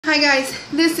Hi guys,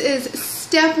 this is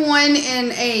step one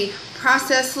in a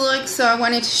process look, so I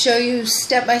wanted to show you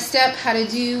step by step how to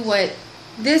do what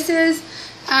this is.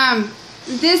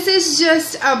 This is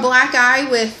just a black eye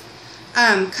with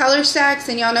color stacks,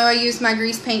 and y'all know I use my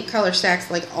grease paint color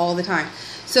stacks like all the time.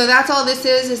 So that's all this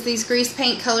is these grease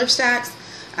paint color stacks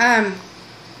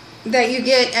that you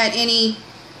get at any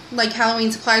like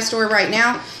Halloween supply store right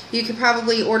now. You could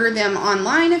probably order them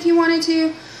online if you wanted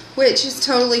to, which is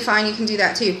totally fine. You can do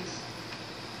that too.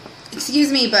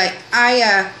 Excuse me, but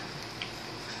I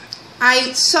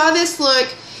saw this look,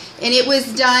 and it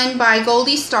was done by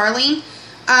goldiestarling.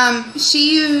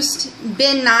 She used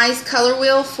Ben Nye's color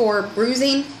wheel for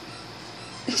bruising.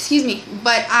 Excuse me,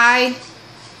 but I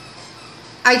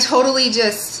totally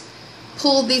just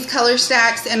pulled these color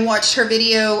stacks and watched her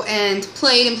video and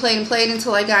played and played and played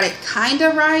until I got it kind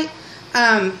of right.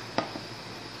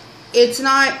 It's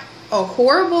not a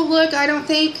horrible look, I don't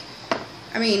think.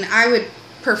 I mean, I would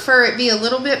prefer it be a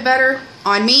little bit better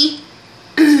on me.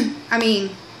 I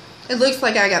mean, it looks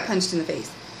like I got punched in the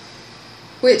face,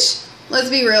 which, let's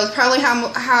be real, is probably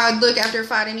how I'd look after a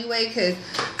fight anyway, because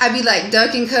I'd be like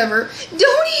duck and cover.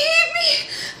 Don't hit me,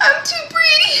 I'm too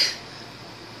pretty.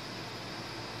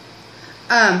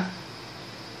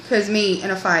 Because me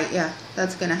in a fight, yeah,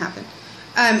 that's gonna happen.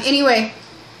 Anyway,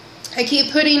 I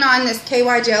keep putting on this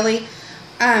KY jelly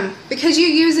because you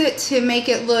use it to make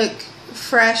it look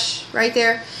fresh right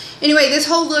there. Anyway, this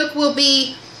whole look will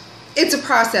be, it's a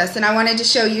process, and I wanted to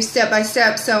show you step by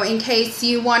step, so in case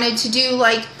you wanted to do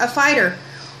like a fighter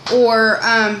or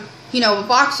you know, a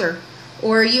boxer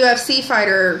or a UFC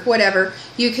fighter or whatever,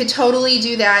 you could totally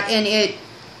do that and it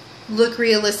look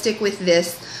realistic with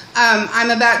this.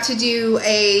 I'm about to do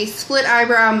a split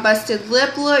eyebrow and busted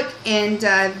lip look, and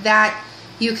that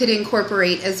you could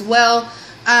incorporate as well.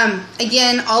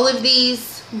 Again, all of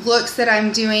these looks that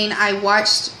I'm doing, I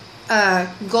watched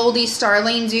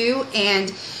goldiestarling do,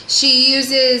 and she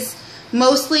uses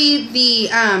mostly the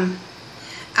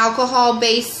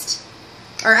alcohol-based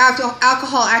or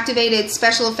alcohol-activated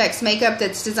special effects makeup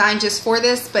that's designed just for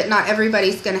this, but not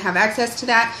everybody's going to have access to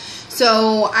that.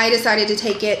 So I decided to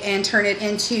take it and turn it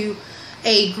into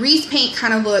a grease paint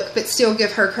kind of look, but still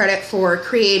give her credit for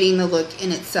creating the look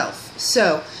in itself.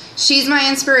 So she's my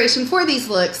inspiration for these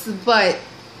looks, but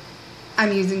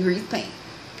I'm using grease paint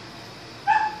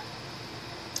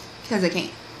because I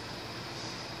can't.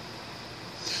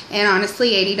 And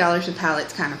honestly, $80 a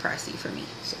palette's kind of pricey for me.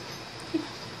 So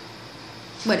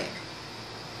whatever.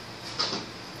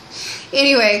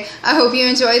 Anyway, I hope you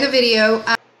enjoy the video.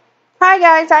 Hi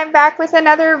guys, I'm back with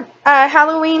another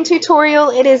Halloween tutorial.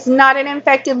 It is not an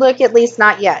infected look, at least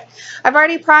not yet. I've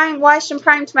already washed and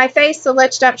primed my face, so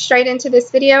let's jump straight into this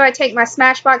video. I take my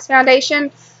Smashbox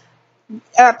foundation,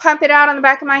 pump it out on the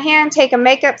back of my hand, take a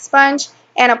makeup sponge,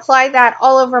 and apply that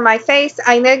all over my face.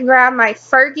 I then grab my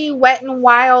Fergie Wet n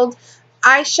Wild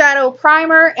eyeshadow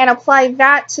primer and apply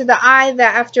that to the eye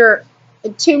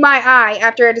to my eye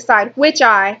after I decide which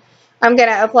eye I'm going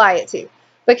to apply it to,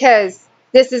 because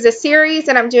this is a series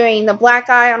and I'm doing the black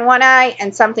eye on one eye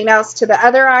and something else to the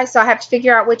other eye, so I have to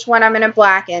figure out which one I'm going to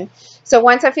blacken. So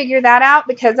once I figure that out,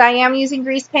 because I am using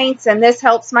grease paints and this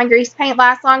helps my grease paint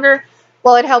last longer,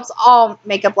 well, it helps all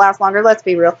makeup last longer, let's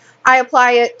be real, I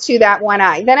apply it to that one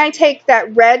eye. Then I take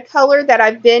that red color that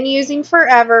I've been using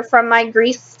forever from my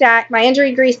grease stack, my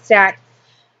injury grease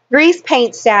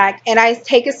paint stack, and I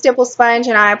take a stipple sponge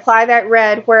and I apply that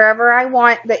red wherever I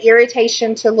want the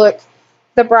irritation to look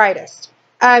the brightest.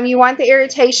 You want the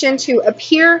irritation to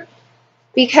appear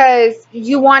because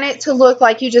you want it to look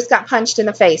like you just got punched in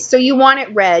the face. So you want it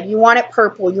red, you want it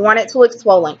purple, you want it to look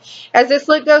swollen. As this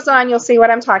look goes on, you'll see what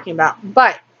I'm talking about.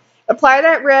 But apply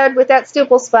that red with that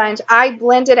stipple sponge. I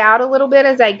blend it out a little bit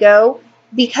as I go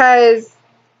because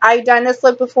I've done this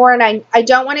look before and I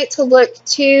don't want it to look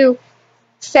too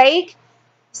fake.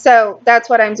 So that's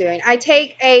what I'm doing. I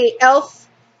take a e.l.f.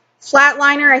 flat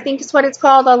liner, I think is what it's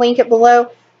called. I'll link it below.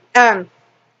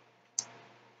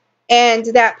 And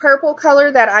that purple color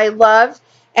that I love,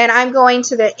 and I'm going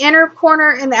to the inner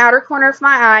corner and the outer corner of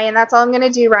my eye, and that's all I'm going to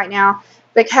do right now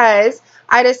because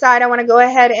I decide I want to go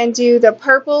ahead and do the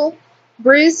purple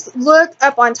bruise look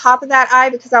up on top of that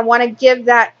eye because I want to give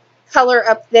that color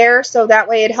up there, so that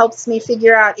way it helps me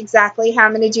figure out exactly how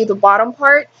I'm going to do the bottom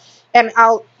part, and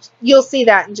you'll see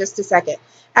that in just a second.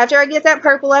 After I get that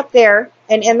purple up there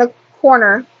and in the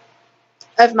corner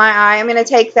of my eye, I'm going to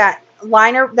take that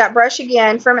liner, that brush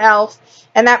again from e.l.f.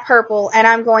 and that purple, and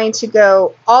I'm going to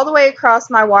go all the way across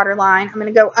my waterline. I'm going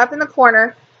to go up in the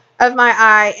corner of my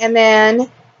eye and then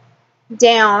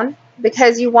down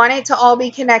because you want it to all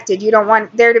be connected. You don't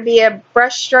want there to be a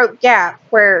brush stroke gap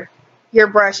where your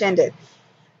brush ended.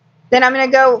 Then I'm going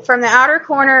to go from the outer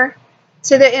corner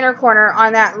to the inner corner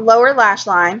on that lower lash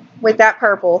line with that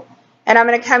purple. And I'm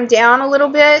going to come down a little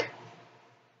bit.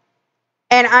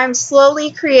 And I'm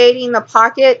slowly creating the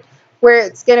pocket where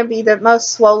it's going to be the most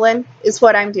swollen is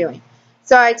what I'm doing.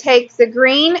 So I take the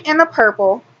green and the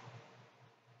purple.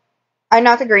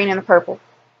 Not the green and the purple.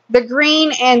 The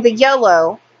green and the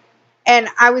yellow. And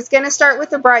I was going to start with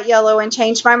the bright yellow and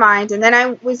change my mind. And then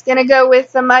I was going to go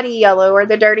with the muddy yellow or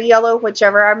the dirty yellow,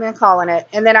 whichever I'm calling it.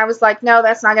 And then I was like, no,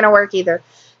 that's not going to work either.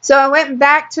 So I went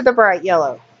back to the bright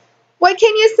yellow. What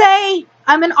can you say?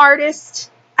 I'm an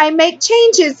artist. I make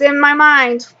changes in my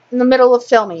mind in the middle of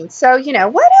filming. So, you know,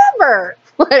 whatever.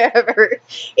 Whatever.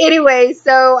 Anyway,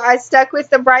 so I stuck with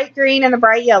the bright green and the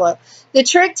bright yellow. The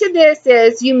trick to this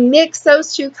is you mix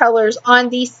those two colors on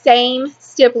the same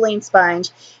stippling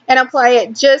sponge and apply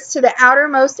it just to the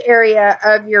outermost area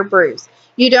of your bruise.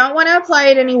 You don't want to apply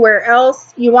it anywhere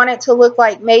else. You want it to look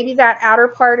like maybe that outer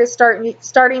part is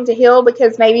starting to heal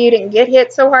because maybe you didn't get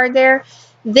hit so hard there.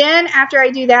 Then after I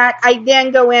do that, I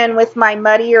then go in with my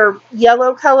muddier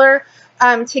yellow color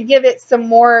to give it some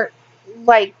more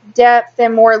like depth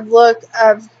and more look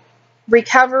of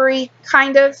recovery,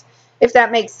 kind of, if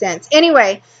that makes sense.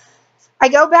 Anyway, I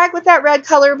go back with that red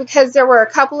color because there were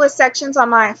a couple of sections on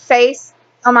my face,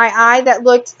 on my eye, that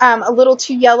looked a little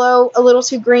too yellow, a little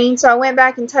too green. So I went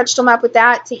back and touched them up with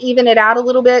that to even it out a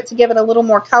little bit, to give it a little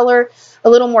more color, a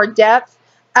little more depth.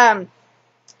 And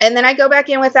then I go back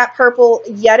in with that purple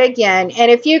yet again. And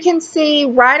if you can see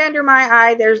right under my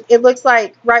eye, it looks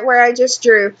like right where I just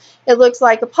drew, it looks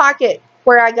like a pocket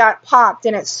where I got popped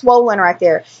and it's swollen right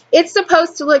there. It's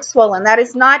supposed to look swollen. That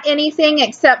is not anything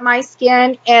except my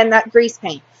skin and that grease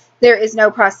paint. There is no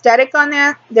prosthetic on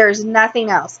that. There's nothing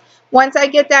else. Once I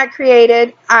get that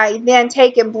created, I then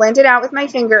take and blend it out with my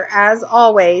finger as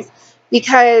always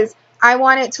because I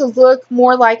want it to look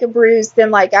more like a bruise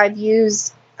than like I've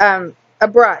used a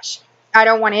brush. I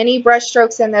don't want any brush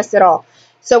strokes in this at all.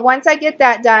 So once I get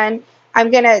that done, I'm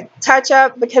going to touch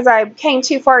up because I came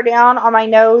too far down on my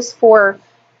nose for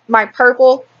my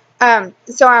purple.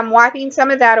 So I'm wiping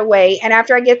some of that away. And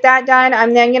after I get that done,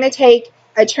 I'm then going to take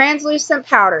a translucent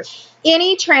powder.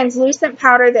 Any translucent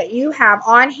powder that you have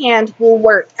on hand will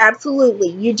work.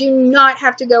 Absolutely. You do not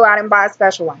have to go out and buy a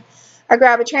special one. I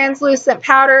grab a translucent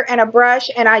powder and a brush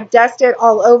and I dust it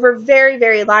all over very,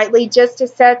 very lightly just to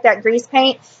set that grease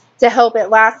paint to help it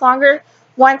last longer.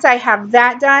 Once I have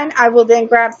that done, I will then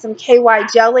grab some KY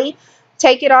jelly,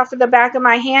 take it off of the back of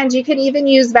my hand. You can even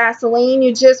use Vaseline.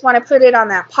 You just want to put it on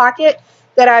that pocket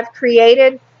that I've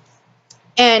created.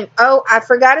 And, oh, I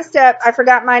forgot a step. I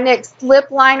forgot my next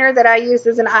lip liner that I use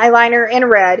as an eyeliner in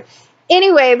red.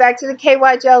 Anyway, back to the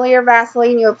KY jelly or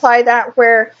Vaseline. You apply that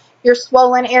where your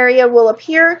swollen area will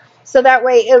appear, so that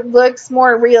way it looks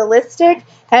more realistic.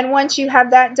 And once you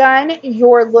have that done,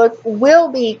 your look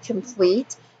will be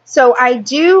complete. So I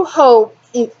do hope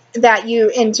that you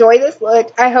enjoy this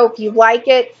look. I hope you like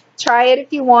it. Try it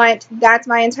if you want. That's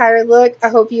my entire look. I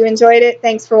hope you enjoyed it.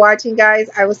 Thanks for watching, guys.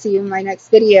 I will see you in my next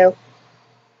video.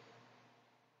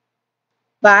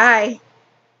 Bye.